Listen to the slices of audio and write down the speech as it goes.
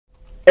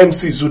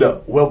MC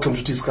Zuda, welcome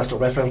to Tiscaster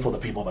FM for the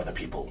people by the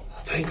people.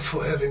 Thanks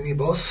for having me,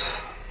 boss.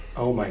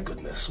 Oh my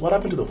goodness. What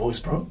happened to the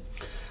voice, bro?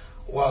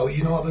 Wow,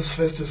 you know, this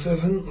festive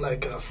season,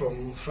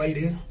 from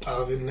Friday,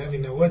 I've been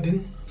having a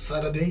wedding,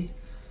 Saturday,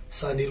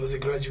 Sunday it was a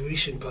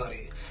graduation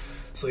party.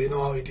 So you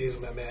know how it is,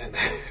 my man.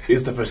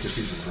 It's the festive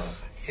season, bro.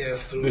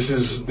 Yes, true. This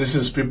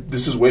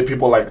is where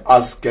people like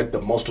us get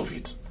the most of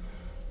it.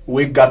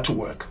 We got to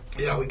work.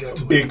 Yeah, we got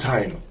to big work.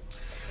 Time.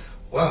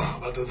 Wow,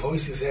 but the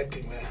voice is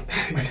acting, man.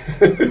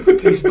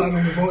 Please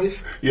pardon the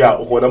voice. Yeah,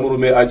 ukona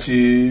murume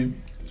achi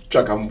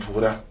tsvaka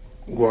mvura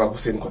nguva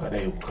kuseni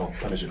kwakadai uko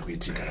pane zviri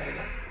kuitika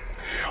naina.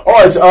 All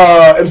right,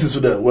 MC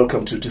Zuda,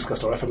 welcome to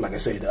Tiscaster FM. Like I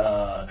said,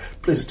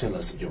 please tell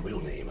us your real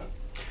name.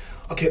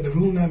 Okay, the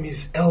real name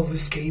is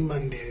Elvis K.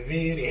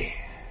 Mandevere.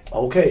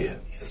 Okay.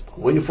 Yes, boss.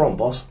 Where you from,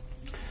 boss?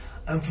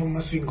 I'm from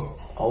Masingo.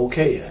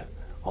 Okay.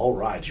 All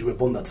right. You were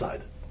born that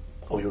side,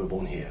 or you were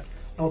born here?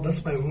 No,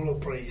 that's my rural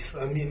place.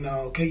 I mean,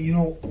 okay, you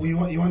know, you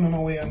want to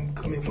know where I'm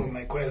coming from,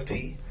 like where's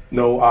the?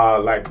 No,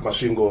 like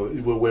Mashingo.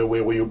 Where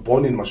were you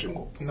born in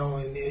Mashingo? No,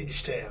 in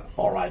Ishtea.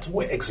 All right.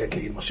 Where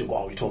exactly in Mashingo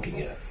are we talking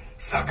here?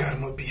 Sagar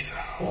no Pisa.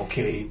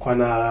 Okay.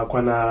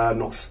 Kwana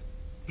Nox.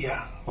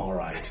 Yeah. All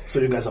right. So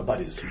you guys are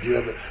buddies.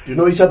 Do you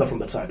know each other from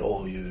that side,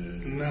 or you?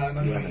 No,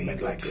 not you really.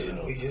 met, like, you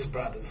know? We're just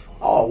brothers.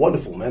 Oh,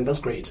 wonderful, man. That's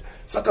great.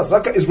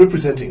 Saka is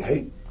representing,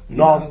 hey?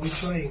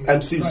 Nox, trying,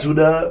 MC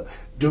Zuda,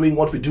 doing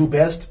what we do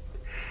best.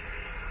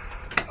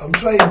 I'm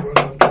trying, boss.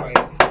 I'm trying.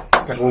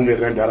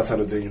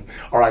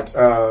 All right,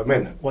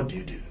 man, what do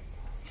you do?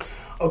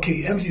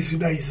 Okay, MC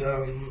Zuda is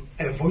a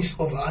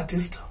voice-over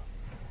artist,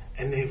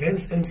 an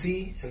events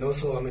MC, and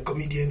also I'm a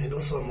comedian, and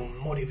also I'm a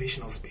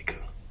motivational speaker.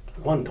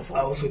 Wonderful.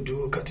 I also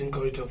do cutting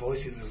corridor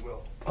voices as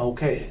well.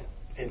 Okay.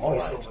 And All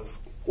voiceovers. right.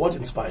 What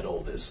inspired all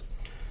this?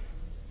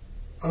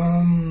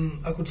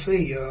 I could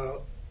say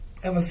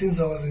ever since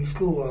I was in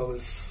school, I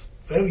was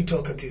very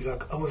talkative.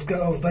 I was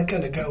that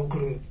kind of guy who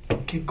couldn't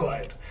keep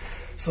quiet.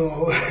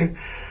 So,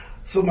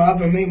 so my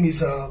other name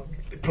is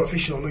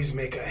professional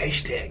noisemaker,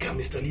 hashtag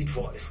Mr. Lead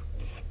Voice.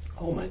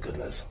 Oh my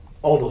goodness.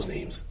 All those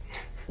names.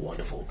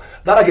 Wonderful.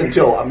 That I can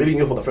tell. I'm meeting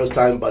you for the first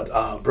time, but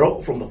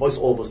bro, from the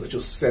voiceovers that you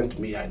sent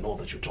me, I know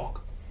that you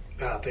talk.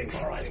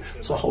 Thanks. All right.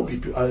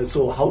 Thanks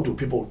So how do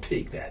people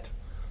take that?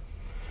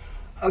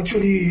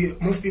 Actually,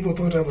 most people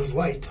thought I was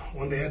white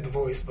when they heard the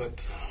voice,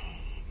 but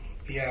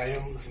yeah, I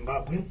am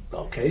Zimbabwean.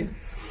 Okay.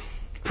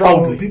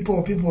 Proudly.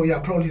 So people, yeah,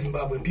 proudly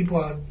Zimbabwean. People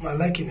are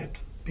liking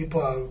it.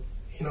 People are,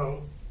 you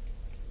know,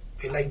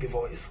 they like the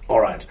voice. All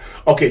right.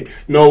 Okay.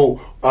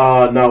 No.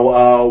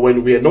 Now,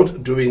 when we are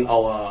not doing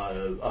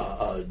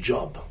our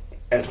job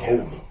at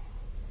home,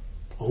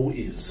 who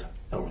is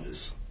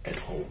Elvis at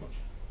home?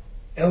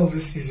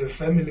 Elvis is a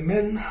family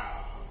man.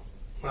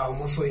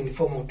 I'm also an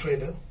informal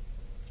trader.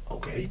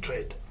 Okay. I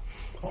trade.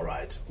 All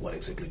right. What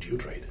exactly do you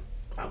trade?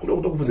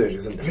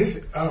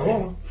 Listen,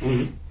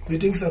 we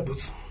think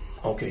sabuts.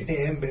 Okay.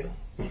 Nehembe.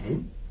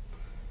 Mm-hmm.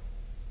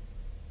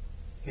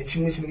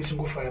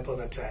 Fire all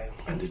the time.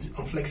 And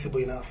I'm flexible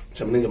enough.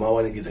 And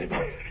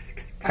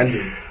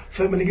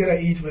Family gotta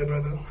eat, my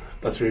brother.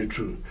 that's very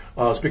true.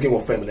 Speaking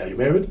of family, are you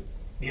married?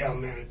 Yeah,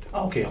 I'm married.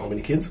 Okay. How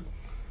many kids?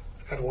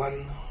 I got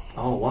one.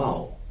 Oh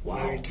wow. Wow.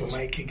 Married to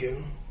Mike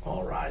again.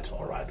 All right.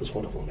 That's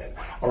wonderful, man.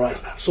 All right.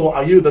 So,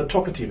 are you the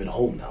talkative at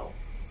home now?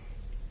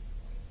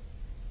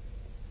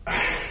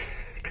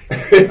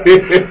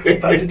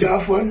 That's a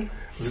tough one.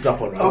 It's a tough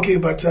one, right? Okay,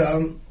 but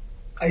I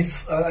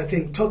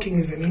think talking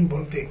is an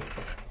inborn thing.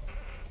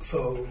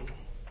 So,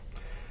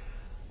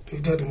 we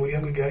talk to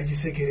Muriango Gariji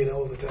Sekere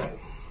all the time.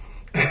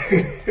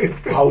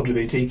 How do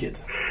they take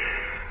it?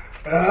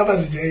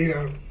 They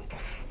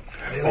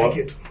like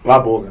it.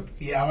 Vaboga.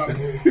 Yeah,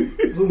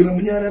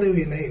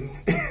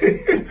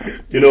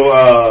 You know,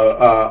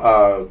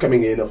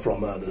 coming in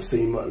from the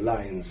same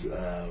lines,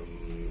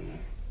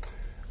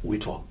 we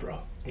talk, bro.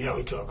 Yeah,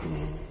 we talk.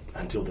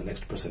 Until the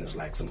next person is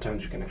like,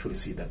 sometimes you can actually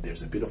see that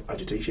there's a bit of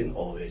agitation,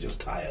 or they're just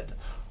tired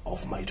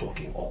of my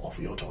talking or of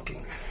your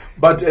talking.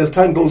 But as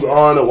time goes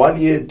on, 1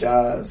 year,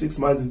 6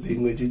 months, it's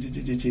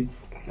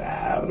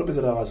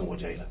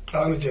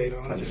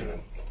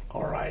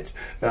all right.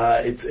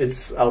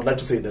 It's. I would like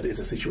to say that it's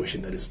a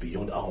situation that is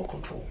beyond our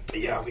control.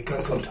 Yeah, we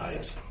can't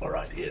sometimes. All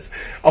right. Yes.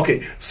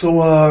 Okay. So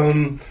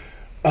on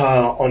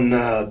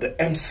the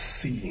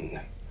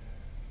emceeing,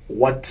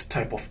 what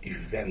type of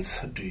events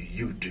do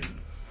you do?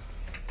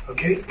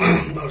 Okay,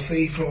 I'll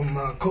say from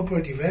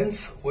corporate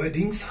events,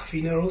 weddings,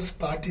 funerals,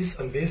 parties,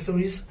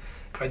 anniversaries,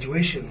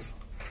 graduations.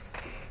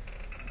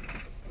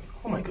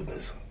 Oh my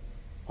goodness,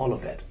 all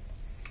of that.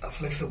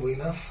 Flexible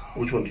enough.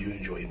 Which one do you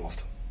enjoy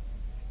most?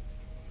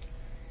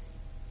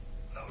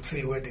 I would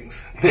say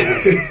weddings.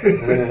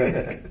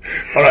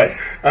 All right.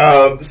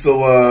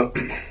 So,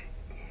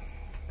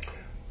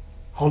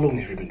 how long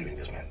have you been doing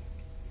this, man?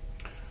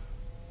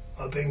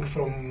 I think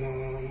from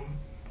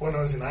when I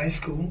was in high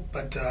school,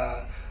 but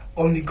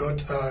only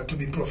got to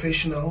be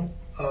professional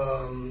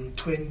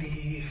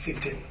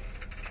 2015.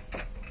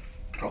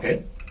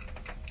 Okay.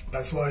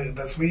 That's where I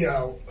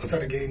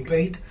started getting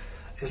paid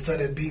and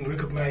started being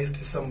recognized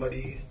as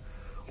somebody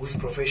who's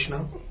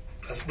professional.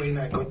 That's when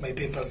I got my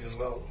papers as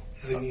well,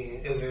 as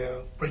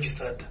a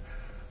registered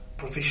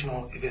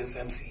professional events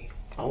MC.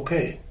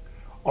 Okay.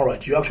 All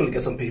right. You actually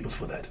get some papers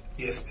for that.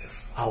 Yes,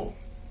 yes. How?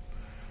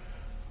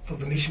 For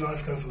the National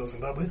Arts Council of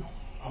Zimbabwe.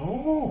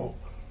 Oh.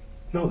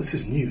 No, this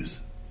is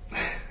news.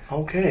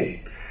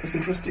 Okay. That's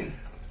interesting.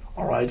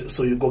 All right.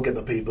 So you go get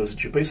the papers.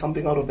 Did you pay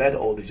something out of that,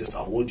 or they just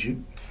award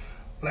you?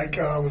 Like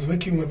I was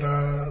working with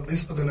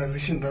this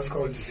organization that's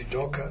called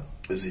Zuda.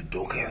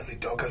 Zuda. Yeah,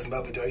 Zuda,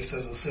 Zimbabwe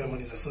Directors of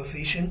Ceremonies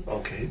Association.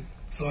 Okay.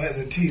 So as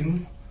a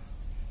team,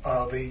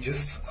 they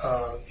just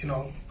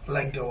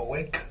liked our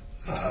work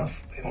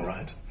stuff. All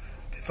right.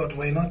 They thought,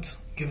 why not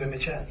give them a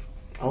chance?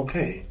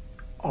 Okay.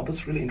 Oh,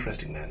 that's really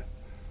interesting, man.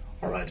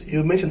 All right.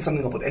 You mentioned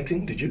something about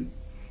acting, did you?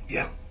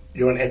 Yeah.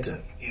 You're an actor?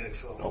 Yeah,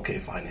 so. Okay,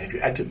 fine. Have you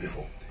acted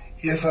before?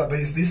 Yes,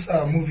 there's this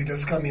movie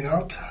that's coming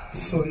out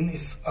soon.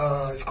 It's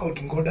called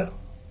Ngoda.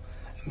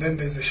 And then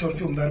there's a short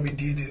film that we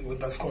did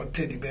that's called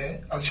Teddy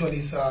Bear. Actually,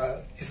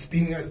 it's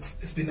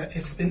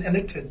been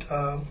elected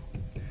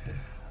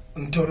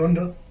in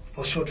Toronto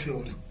for short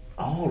films.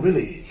 Oh,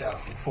 really? Yeah.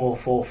 For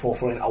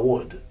an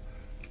award.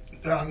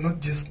 Not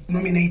just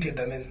nominated,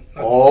 I mean.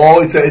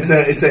 Oh, it's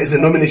a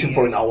nomination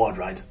for an award,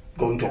 right?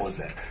 Going towards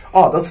that.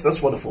 Oh,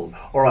 that's wonderful.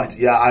 All right.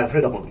 Yeah, I've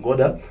heard about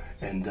Ngoda,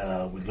 and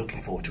we're looking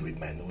forward to it,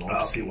 man. We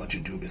want to see what you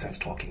do besides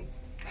talking.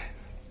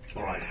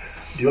 All right.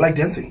 Do you like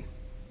dancing?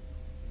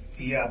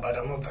 Yeah, but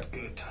I'm not that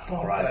good.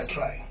 All right. But I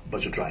try.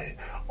 But you try.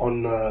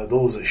 On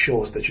those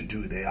shows that you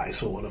do there, I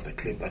saw one of the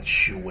clips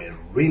that you were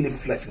really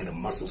flexing the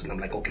muscles, and I'm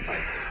like, okay, fine.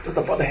 Does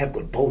the brother have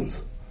good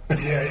bones?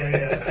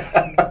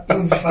 Yeah.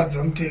 Those fats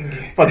I'm taking.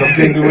 Fats I'm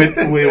taking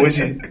which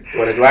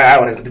I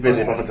want to depend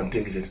on fats I'm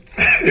taking it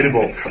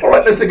anymore. All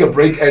right, let's take a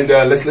break and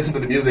let's listen to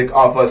the music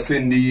of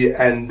Cindy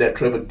and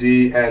Trevor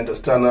D and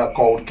Stunner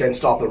called "Can't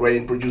Stop the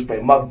Rain," produced by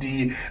Mug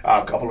D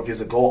a couple of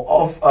years ago,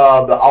 of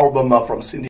the album from Cindy.